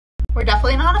We're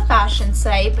definitely not a fashion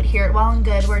site, but here at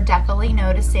Well+Good, we're definitely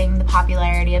noticing the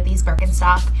popularity of these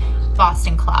Birkenstock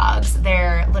Boston clogs.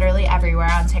 They're literally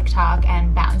everywhere on TikTok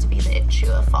and bound to be the it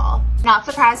shoe of fall. Not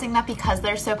surprising that because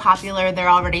they're so popular, they're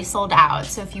already sold out.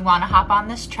 So if you want to hop on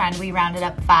this trend, we rounded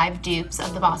up 5 dupes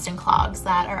of the Boston clogs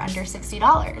that are under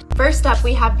 $60. First up,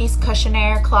 we have these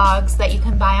Cushionaire clogs that you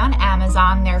can buy on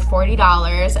Amazon. They're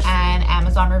 $40, and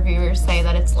Amazon reviewers say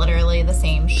that it's literally the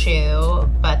same shoe,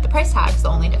 but the price tag's the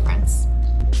only difference.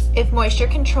 If moisture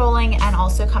controlling and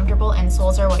also comfortable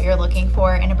insoles are what you're looking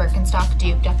for in a Birkenstock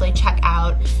dupe, definitely check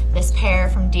out this pair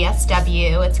from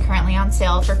DSW. It's currently on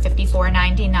sale for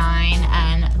 $54.99,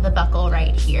 and the buckle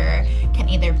right here can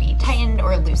either be tightened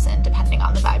or loosened depending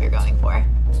on the vibe you're going for.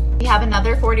 We have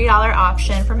another $40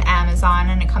 option from Amazon,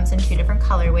 and it comes in 2 different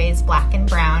colorways, black and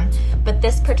brown. But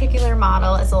this particular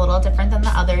model is a little different than the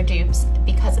other dupes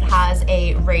because it has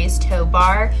a raised toe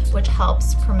bar, which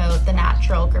helps promote the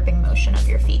natural gripping motion of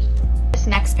your feet. This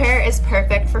next pair is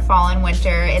perfect for fall and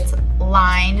winter. It's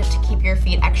lined to keep your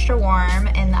feet extra warm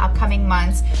in the upcoming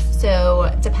months.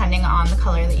 So depending on the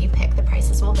color that you pick, the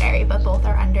prices will vary, but both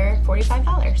are under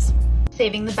 $45.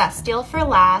 Saving the best deal for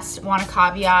last, want to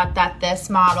caveat that this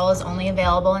model is only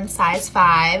available in size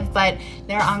 5, but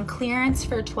they're on clearance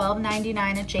for $12.99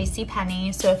 at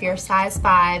JCPenney. So if you're size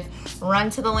 5, run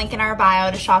to the link in our bio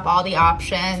to shop all the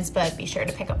options, but be sure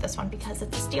to pick up this one because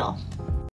it's a steal.